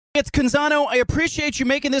It's Canzano. I appreciate you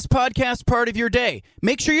making this podcast part of your day.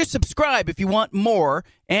 Make sure you subscribe if you want more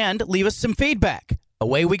and leave us some feedback.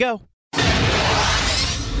 Away we go.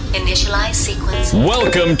 Initialize sequence.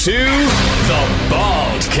 Welcome to The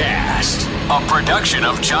Baldcast, a production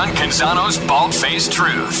of John Canzano's Bald-Faced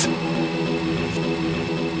Truth.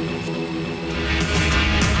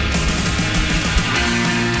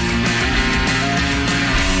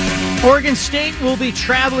 Oregon State will be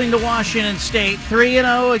traveling to Washington State,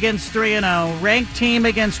 3-0 against 3-0, ranked team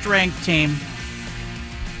against ranked team.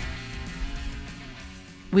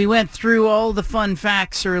 We went through all the fun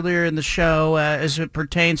facts earlier in the show as it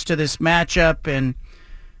pertains to this matchup and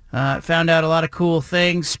found out a lot of cool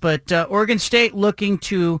things. But Oregon State looking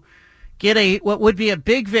to get what would be a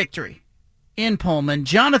big victory in Pullman.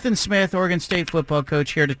 Jonathan Smith, Oregon State football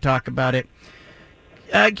coach, here to talk about it.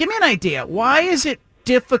 Give me an idea. Why is it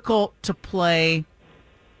difficult to play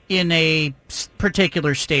in a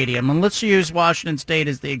particular stadium? And let's use Washington State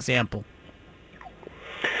as the example.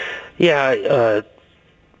 Yeah,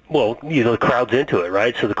 well, the crowd's into it,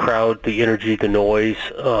 right? So the crowd, the energy, the noise,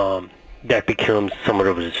 that becomes somewhat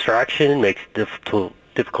of a distraction, makes it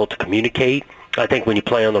difficult to communicate. I think when you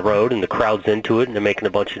play on the road and the crowd's into it and they're making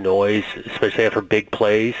a bunch of noise, especially after big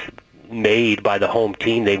plays made by the home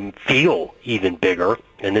team, they feel even bigger.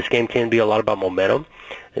 And this game can be a lot about momentum.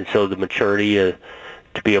 And so the maturity to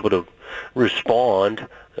be able to respond,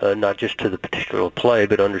 not just to the particular play,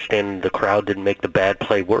 but understanding the crowd didn't make the bad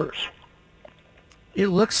play worse. It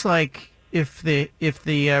looks like if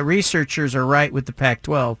the researchers are right with the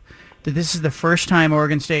Pac-12, that this is the first time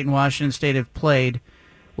Oregon State and Washington State have played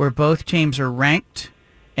where both teams are ranked,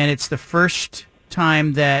 and it's the first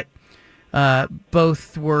time that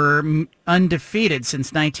both were undefeated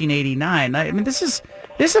since 1989. I mean, this is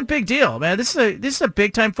a big deal, man. This is a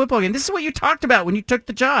big time football game. This is what you talked about when you took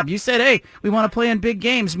the job. You said, "Hey, we want to play in big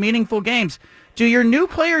games, meaningful games." Do your new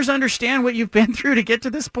players understand what you've been through to get to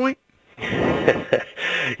this point?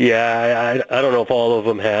 Yeah, I don't know if all of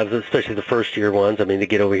them have, especially the first year ones. I mean, to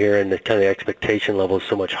get over here and the kind of expectation level is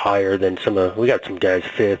so much higher than we got some guys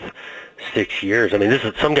 5th, 6 years. I mean, this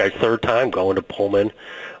is some guys' 3rd time going to Pullman.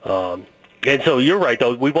 And so you're right,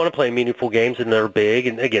 though. We want to play meaningful games, and they're big.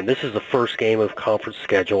 And, again, this is the first game of conference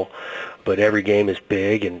schedule, but every game is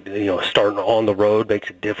big. And, starting on the road makes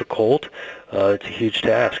it difficult. It's a huge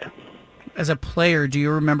task. As a player, do you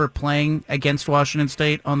remember playing against Washington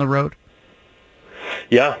State on the road?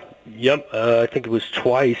 Yeah. Yep. I think it was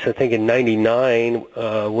twice. I think in 99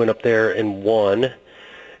 went up there and won.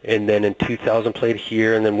 And then in 2000 played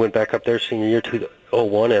here and then went back up there senior year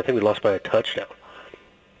 2001. And I think we lost by a touchdown.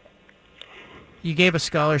 You gave a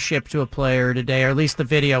scholarship to a player today, or at least the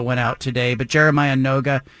video went out today, but Jeremiah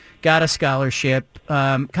Noga got a scholarship.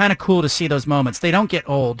 Kind of cool to see those moments. They don't get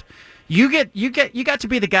old. You got to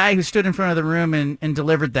be the guy who stood in front of the room and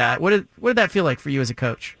delivered that. What did that feel like for you as a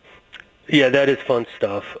coach? Yeah, that is fun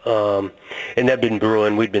stuff. And that'd been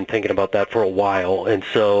brewing. We'd been thinking about that for a while. And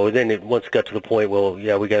so then it once got to the point, well,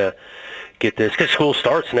 yeah, we got to get this, because school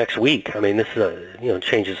starts next week. I mean, this is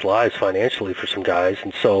changes lives financially for some guys,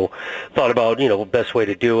 and so thought about best way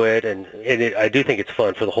to do it, and I do think it's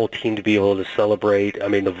fun for the whole team to be able to celebrate. I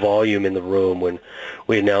mean, the volume in the room when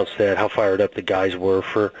we announced that, how fired up the guys were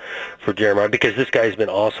for Jeremiah, because this guy's been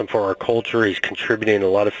awesome for our culture. He's contributing in a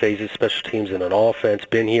lot of phases, special teams and an offense.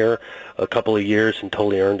 Been here a couple of years and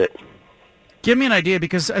totally earned it. Give me an idea,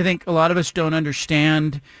 because I think a lot of us don't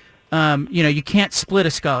understand. You can't split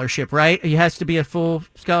a scholarship, right? It has to be a full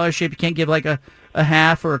scholarship. You can't give like a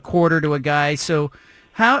half or a quarter to a guy. So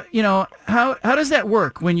how does that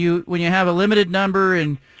work when you have a limited number,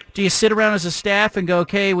 and do you sit around as a staff and go,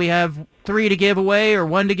 okay, we have 3 to give away or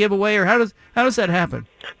 1 to give away, or how does that happen?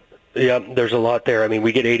 Yeah, there's a lot there. I mean,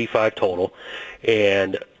 we get 85 total,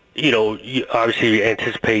 and you obviously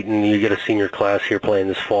anticipating you get a senior class here playing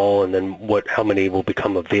this fall, and then how many will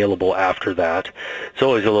become available after that. It's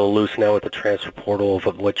always a little loose now with the transfer portal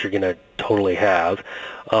of what you're going to totally have.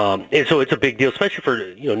 And so it's a big deal, especially for,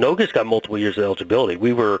 Noga's got multiple years of eligibility.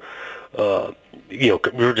 We were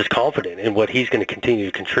just confident in what he's going to continue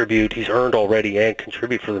to contribute. He's earned already and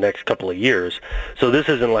contribute for the next couple of years. So this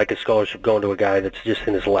isn't like a scholarship going to a guy that's just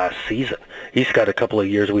in his last season. He's got a couple of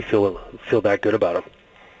years. We feel that good about him.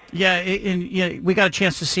 Yeah, and we got a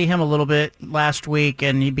chance to see him a little bit last week,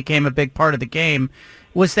 and he became a big part of the game.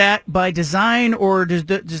 Was that by design, or does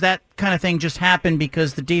that kind of thing just happen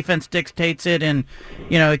because the defense dictates it, and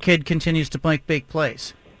a kid continues to make big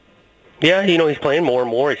plays? Yeah, he's playing more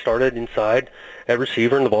and more. He started inside at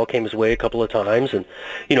receiver, and the ball came his way a couple of times, and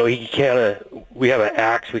we have an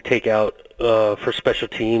axe we take out for special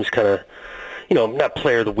teams, kind of not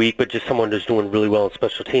player of the week, but just someone who's doing really well in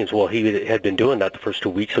special teams. Well, he had been doing that the first 2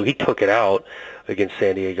 weeks, so he took it out against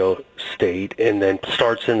San Diego State and then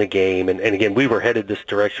starts in the game. And again, we were headed this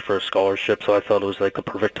direction for a scholarship, so I felt it was like the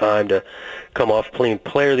perfect time to come off playing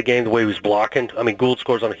player of the game the way he was blocking. I mean, Gould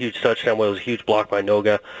scores on a huge touchdown. Well, it was a huge block by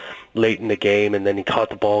Noga late in the game, and then he caught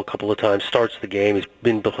the ball a couple of times, starts the game. He's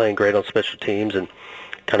been playing great on special teams and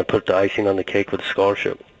kind of put the icing on the cake with a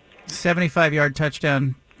scholarship. 75-yard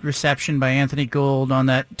touchdown reception by Anthony Gould on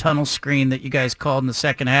that tunnel screen that you guys called in the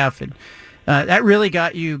second half. And that really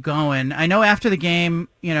got you going. I know after the game,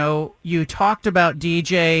 you talked about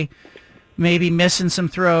DJ maybe missing some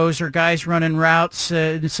throws or guys running routes, some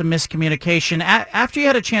miscommunication. After you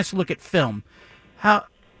had a chance to look at film,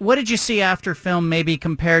 what did you see after film maybe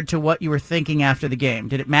compared to what you were thinking after the game?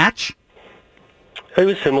 Did it match? It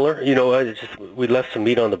was similar. We left some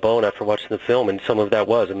meat on the bone after watching the film, and some of that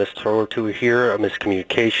was a missed throw or two here, a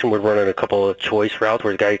miscommunication. We're running a couple of choice routes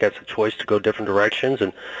where the guy gets a choice to go different directions,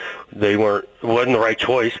 and it wasn't the right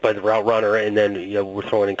choice by the route runner, and then we're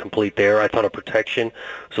throwing incomplete there. I thought a protection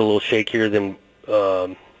was a little shakier than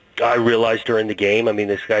I realized during the game. I mean,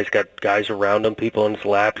 this guy's got guys around him, people in his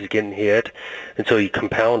lap, he's getting hit, and so you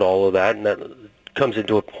compound all of that, and that comes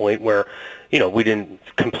into a point where we didn't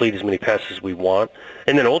complete as many passes as we want.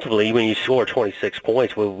 And then ultimately, when you score 26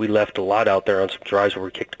 points, we left a lot out there on some drives where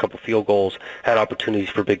we kicked a couple field goals, had opportunities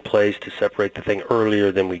for big plays to separate the thing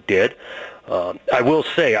earlier than we did. I will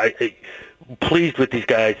say, I'm pleased with these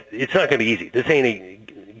guys. It's not going to be easy. This ain't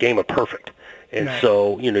a game of perfect. And right.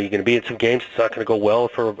 So, you're going to be in some games it's not going to go well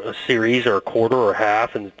for a series or a quarter or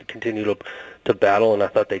half and continue to battle, and I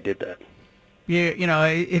thought they did that.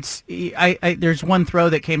 There's one throw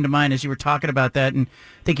that came to mind as you were talking about that, and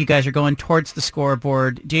I think you guys are going towards the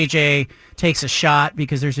scoreboard. DJ takes a shot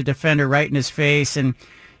because there's a defender right in his face and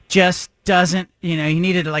just doesn't, he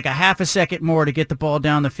needed like a half a second more to get the ball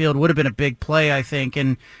down the field. Would have been a big play, I think,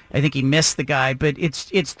 and I think he missed the guy. But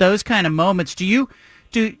it's those kind of moments. Do you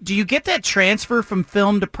get that transfer from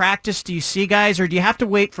film to practice? Do you see guys, or do you have to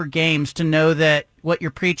wait for games to know that what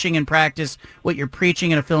you're preaching in practice, what you're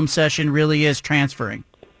preaching in a film session really is transferring?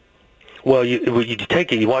 Well, you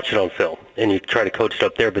take it, you watch it on film, and you try to coach it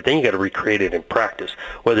up there, but then you got to recreate it in practice.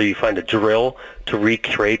 Whether you find a drill to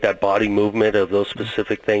recreate that body movement of those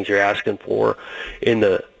specific things you're asking for in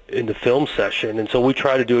the film session, and so we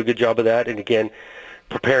try to do a good job of that. And again,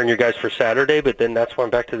 preparing your guys for Saturday, but then that's why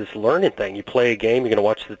I'm back to this learning thing. You play a game, you're going to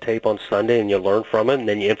watch the tape on Sunday, and you learn from it, and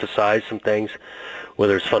then you emphasize some things,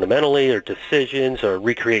 whether it's fundamentally or decisions or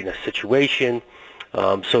recreating a situation,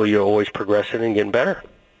 so you're always progressing and getting better.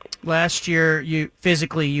 Last year, you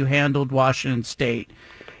handled Washington State.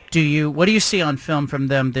 What do you see on film from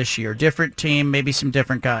them this year? Different team, maybe some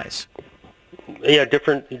different guys. Yeah,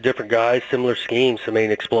 different guys, similar schemes. I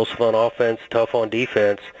mean, explosive on offense, tough on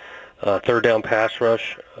defense. Third down pass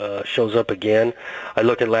rush shows up again. I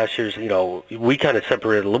look at last year's, we kind of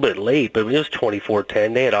separated a little bit late, but it was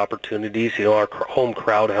 24-10. They had opportunities. Our home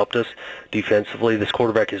crowd helped us defensively. This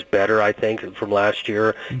quarterback is better, I think, from last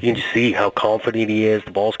year. Mm-hmm. You can just see how confident he is. The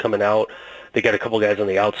ball's coming out. They got a couple guys on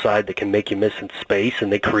the outside that can make you miss in space,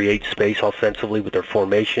 and they create space offensively with their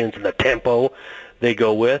formations and the tempo they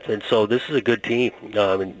go with. And so this is a good team.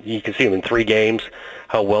 And you can see them in 3 games,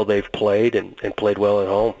 how well they've played and played well at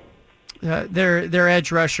home. Their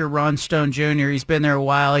edge rusher, Ron Stone Jr., he's been there a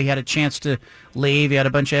while. He had a chance to leave. He had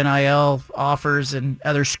a bunch of NIL offers and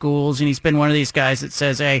other schools, and he's been one of these guys that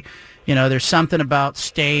says, hey, there's something about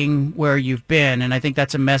staying where you've been, and I think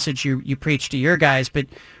that's a message you preach to your guys. But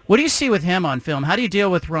what do you see with him on film? How do you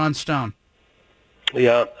deal with Ron Stone?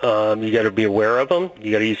 Yeah, you got to be aware of him.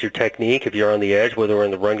 You got to use your technique if you're on the edge, whether we're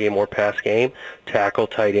in the run game or pass game, tackle,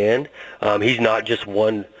 tight end. He's not just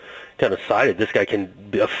one kind of sided. This guy can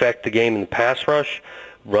affect the game in the pass rush,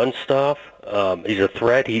 run stuff. He's a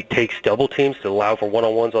threat. He takes double teams to allow for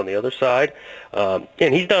one-on-ones on the other side. And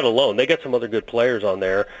he's not alone. They got some other good players on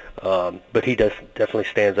there, but he definitely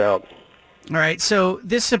stands out. All right, so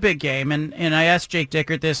this is a big game, and I asked Jake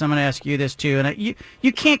Dickert this. I'm going to ask you this too. And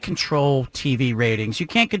you can't control TV ratings. You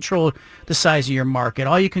can't control the size of your market.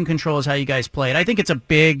 All you can control is how you guys play it. I think it's a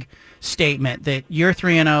big statement that you're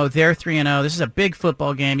 3-0, they're 3-0. This is a big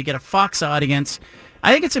football game. You get a Fox audience.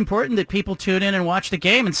 I think it's important that people tune in and watch the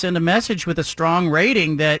game and send a message with a strong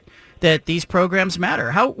rating that these programs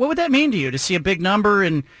matter. What would that mean to you to see a big number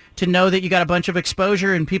and to know that you got a bunch of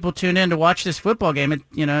exposure and people tune in to watch this football game,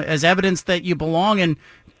 as evidence that you belong in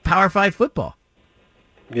Power 5 football?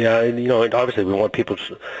 Yeah, obviously we want people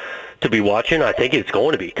to be watching. I think it's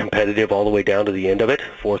going to be competitive all the way down to the end of it,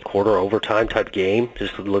 fourth quarter, overtime type game,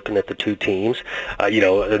 just looking at the two teams.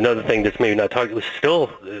 Another thing that's maybe not talked was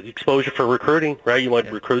still exposure for recruiting, right? You want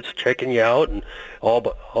recruits checking you out and all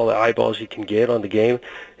the eyeballs you can get on the game.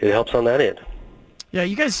 It helps on that end. Yeah,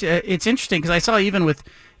 you guys, it's interesting because I saw even with,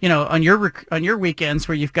 on your weekends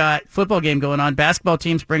where you've got football game going on, basketball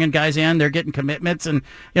teams bringing guys in, they're getting commitments, and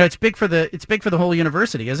it's big for the whole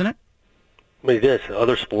university, isn't it? I mean, it is.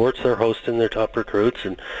 Other sports, they're hosting their top recruits,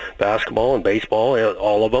 and basketball and baseball,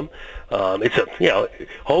 all of them. It's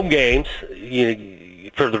home games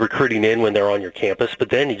for the recruiting in when they're on your campus,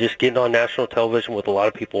 but then you just get on national television with a lot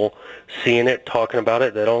of people seeing it, talking about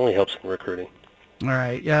it. That only helps in recruiting. All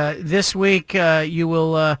right. This week you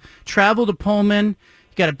will travel to Pullman.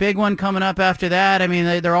 You got a big one coming up after that. I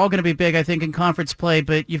mean, they're all going to be big, I think, in conference play,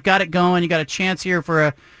 but you've got it going. You got a chance here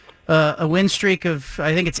for a win streak of,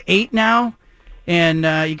 I think it's 8 now.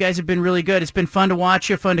 And you guys have been really good. It's been fun to watch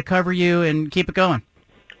you, fun to cover you, and keep it going.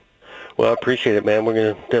 Well, I appreciate it, man. We're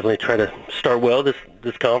going to definitely try to start well this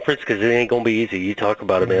conference because it ain't going to be easy. You talk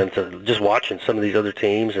about it, man. So just watching some of these other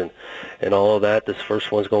teams and all of that, this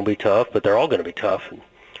first one's going to be tough, but they're all going to be tough. And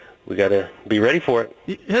we got to be ready for it.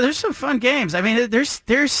 Yeah, there's some fun games. I mean, there's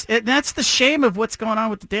that's the shame of what's going on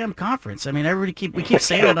with the damn conference. I mean, we keep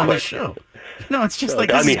saying it on this show. It's just like,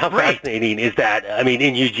 this how great. Fascinating is that? I mean,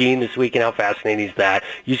 in Eugene this weekend, how fascinating is that?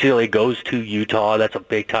 UCLA goes to Utah. That's a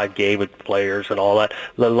big-time game with players and all that,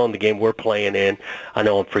 let alone the game we're playing in. I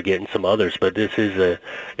know I'm forgetting some others, but it's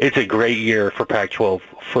a great year for Pac-12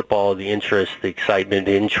 football, the interest, the excitement,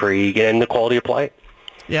 the intrigue, and the quality of play.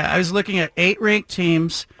 Yeah, I was looking at 8 ranked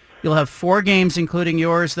teams. You'll have 4 games, including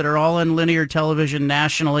yours, that are all on linear television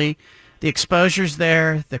nationally. The exposure's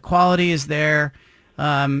there. The quality is there.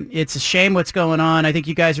 It's a shame what's going on. I think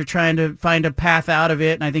you guys are trying to find a path out of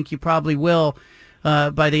it, and I think you probably will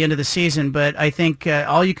by the end of the season. But I think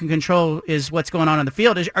all you can control is what's going on in the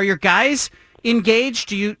field. Are your guys engaged?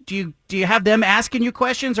 Do you have them asking you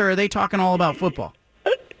questions, or are they talking all about football?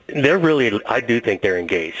 I do think they're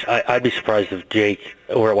engaged. I'd be surprised if Jake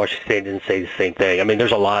over at Washington State didn't say the same thing. I mean,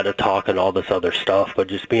 there's a lot of talk and all this other stuff, but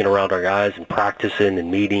just being around our guys and practicing and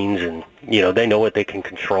meetings and, they know what they can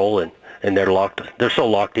control and they're so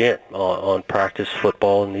locked in on practice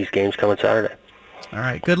football and these games coming Saturday. All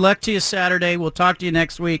right. Good luck to you Saturday. We'll talk to you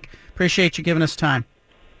next week. Appreciate you giving us time.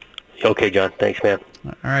 Okay, John. Thanks, man.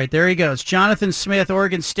 All right. There he goes. Jonathan Smith,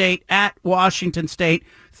 Oregon State at Washington State.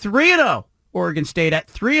 3-0. Oregon State at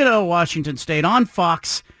 3-0 Washington State on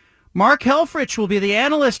Fox. Mark Helfrich will be the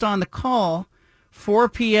analyst on the call, 4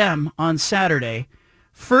 p.m. on Saturday.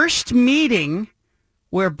 First meeting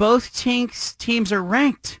where both teams are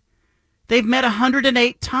ranked. They've met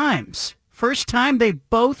 108 times. First time they've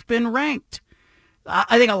both been ranked.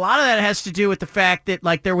 I think a lot of that has to do with the fact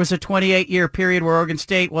that there was a 28-year period where Oregon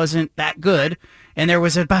State wasn't that good, and there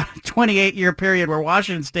was about a 28-year period where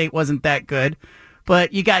Washington State wasn't that good.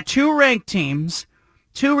 But you got 2 ranked teams,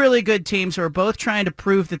 2 really good teams who are both trying to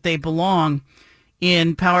prove that they belong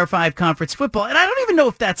in Power 5 conference football. And I don't even know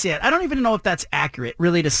if that's it. I don't even know if that's accurate,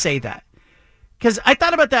 really, to say that. Because I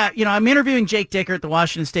thought about that. I'm interviewing Jake Dickert, the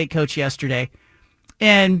Washington State coach, yesterday.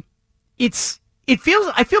 And I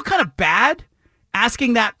feel kind of bad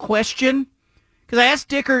asking that question. Because I asked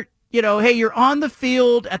Dickert, hey, you're on the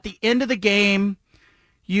field at the end of the game.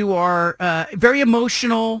 You are very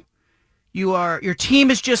emotional. Your team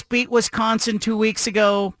has just beat Wisconsin 2 weeks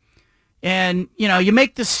ago, and you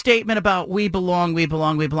make this statement about we belong, we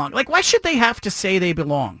belong, we belong. Why should they have to say they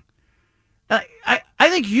belong? I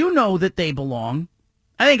think that they belong.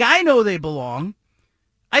 I think I know they belong.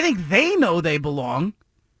 I think they know they belong.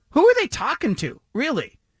 Who are they talking to,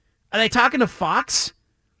 really? Are they talking to Fox,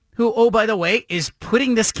 who, oh, by the way, is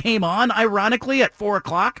putting this game on, ironically, at 4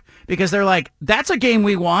 o'clock because they're like, that's a game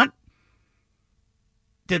we want?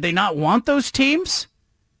 Did they not want those teams?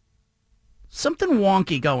 Something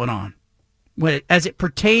wonky going on as it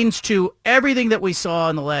pertains to everything that we saw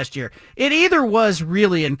in the last year. It either was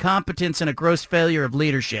really incompetence and a gross failure of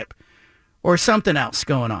leadership or something else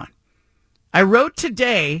going on. I wrote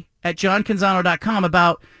today at johncanzano.com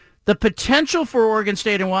about the potential for Oregon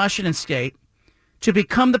State and Washington State to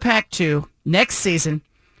become the Pac-2 next season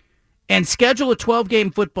and schedule a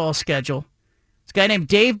 12-game football schedule. This guy named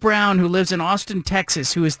Dave Brown, who lives in Austin,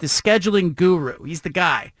 Texas, who is the scheduling guru. He's the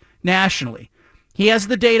guy nationally. He has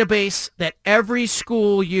the database that every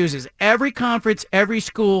school uses. Every conference, every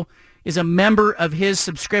school is a member of his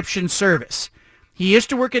subscription service. He used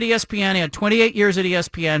to work at ESPN. He had 28 years at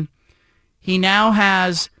ESPN. He now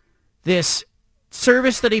has this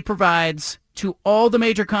service that he provides to all the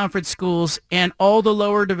major conference schools and all the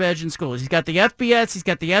lower division schools. He's got the FBS, he's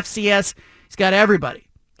got the FCS, he's got everybody.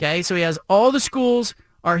 Okay, so he has all the schools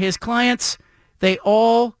are his clients. They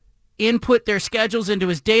all input their schedules into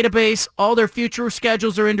his database. All their future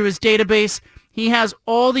schedules are into his database. He has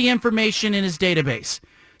all the information in his database.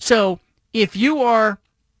 So if you are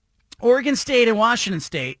Oregon State and Washington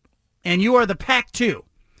State and you are the Pac-2,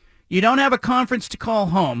 you don't have a conference to call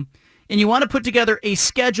home, and you want to put together a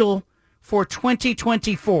schedule for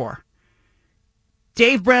 2024,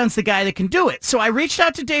 Dave Brown's the guy that can do it. So I reached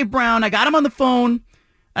out to Dave Brown. I got him on the phone.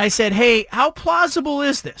 I said, hey, how plausible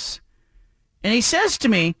is this? And he says to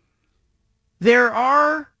me, there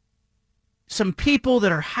are some people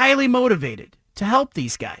that are highly motivated to help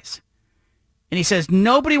these guys. And he says,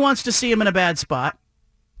 nobody wants to see him in a bad spot.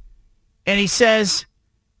 And he says,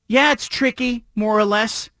 yeah, it's tricky, more or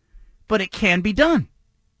less, but it can be done.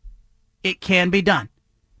 It can be done.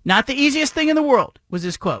 Not the easiest thing in the world, was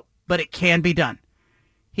his quote, but it can be done.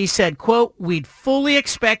 He said, quote, we'd fully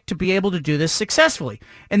expect to be able to do this successfully.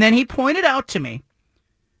 And then he pointed out to me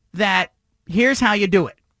that here's how you do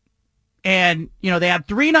it. And, they have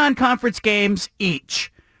 3 non-conference games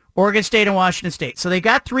each, Oregon State and Washington State. So they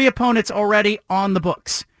got 3 opponents already on the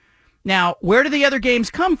books. Now, where do the other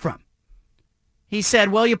games come from? He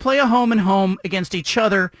said, well, you play a home and home against each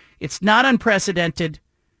other. It's not unprecedented.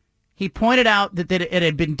 He pointed out that it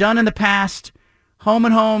had been done in the past. Home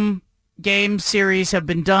and home game series have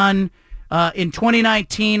been done in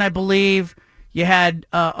 2019, I believe. You had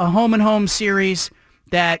a home and home series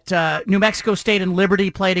that New Mexico State and Liberty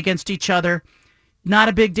played against each other. Not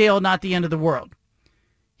a big deal, not the end of the world.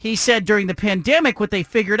 He said during the pandemic, what they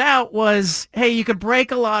figured out was, hey, you could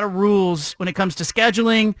break a lot of rules when it comes to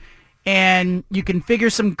scheduling, and you can figure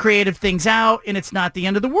some creative things out, and it's not the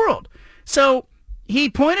end of the world. So he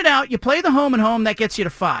pointed out, you play the home and home, that gets you to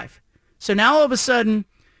 5. So now all of a sudden,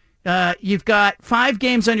 you've got 5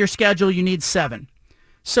 games on your schedule. You need 7.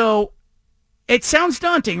 So it sounds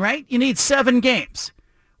daunting, right? You need 7 games.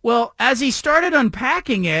 Well, as he started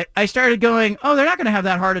unpacking it, I started going, oh, they're not going to have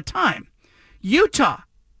that hard a time. Utah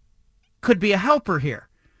could be a helper here.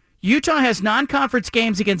 Utah has non-conference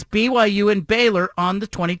games against BYU and Baylor on the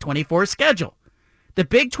 2024 schedule. The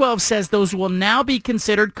Big 12 says those will now be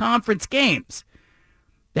considered conference games.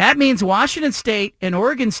 That means Washington State and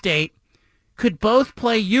Oregon State could both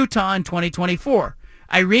play Utah in 2024.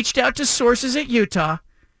 I reached out to sources at Utah,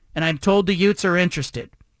 and I'm told the Utes are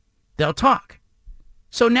interested. They'll talk.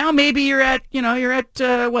 So now maybe you're at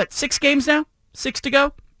 6 games now? 6 to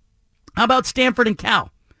go? How about Stanford and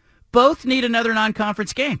Cal? Both need another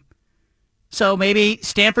non-conference game. So maybe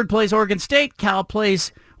Stanford plays Oregon State, Cal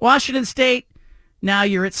plays Washington State. Now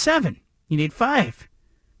you're at 7. You need 5.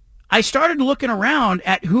 I started looking around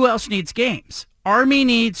at who else needs games. Army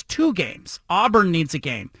needs 2 games. Auburn needs a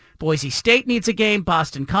game. Boise State needs a game.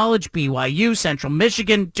 Boston College, BYU, Central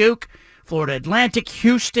Michigan, Duke, Florida Atlantic,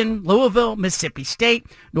 Houston, Louisville, Mississippi State,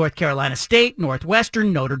 North Carolina State,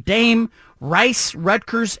 Northwestern, Notre Dame, Rice,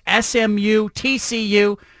 Rutgers, SMU,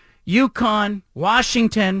 TCU, UConn,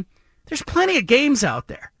 Washington. There's plenty of games out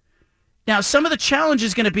there. Now, some of the challenge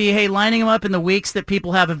is going to be, hey, lining them up in the weeks that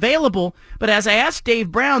people have available. But as I asked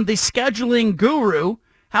Dave Brown, the scheduling guru,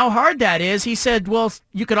 how hard that is, he said, well,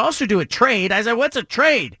 you could also do a trade. I said, what's a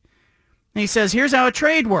trade? And he says, here's how a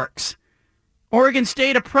trade works. Oregon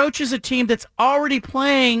State approaches a team that's already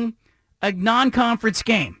playing a non-conference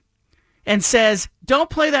game and says, don't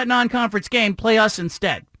play that non-conference game, play us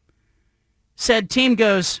instead. Said team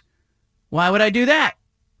goes, why would I do that?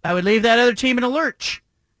 I would leave that other team in a lurch.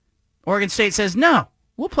 Oregon State says, no,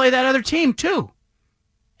 we'll play that other team too.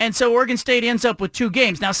 And so Oregon State ends up with 2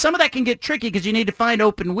 games. Now, some of that can get tricky because you need to find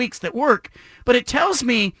open weeks that work. But it tells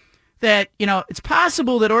me that, it's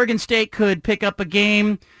possible that Oregon State could pick up a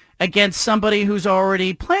game against somebody who's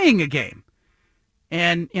already playing a game.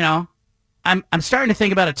 And, I'm starting to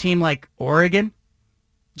think about a team like Oregon.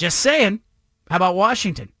 Just saying. How about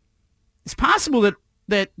Washington? It's possible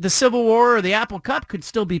that the Civil War or the Apple Cup could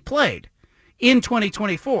still be played in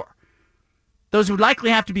 2024. Those would likely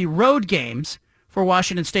have to be road games for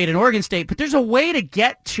Washington State and Oregon State, but there's a way to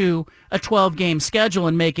get to a 12-game schedule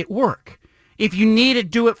and make it work. If you need to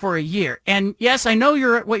do it for a year. And yes, I know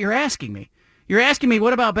what you're asking me. You're asking me,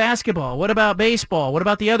 what about basketball? What about baseball? What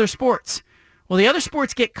about the other sports? Well, the other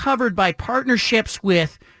sports get covered by partnerships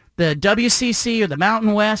with the WCC or the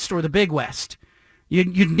Mountain West or the Big West.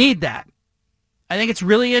 You'd need that. I think it's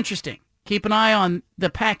really interesting. Keep an eye on the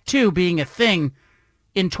Pac-2 being a thing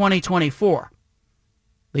in 2024.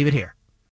 Leave it here.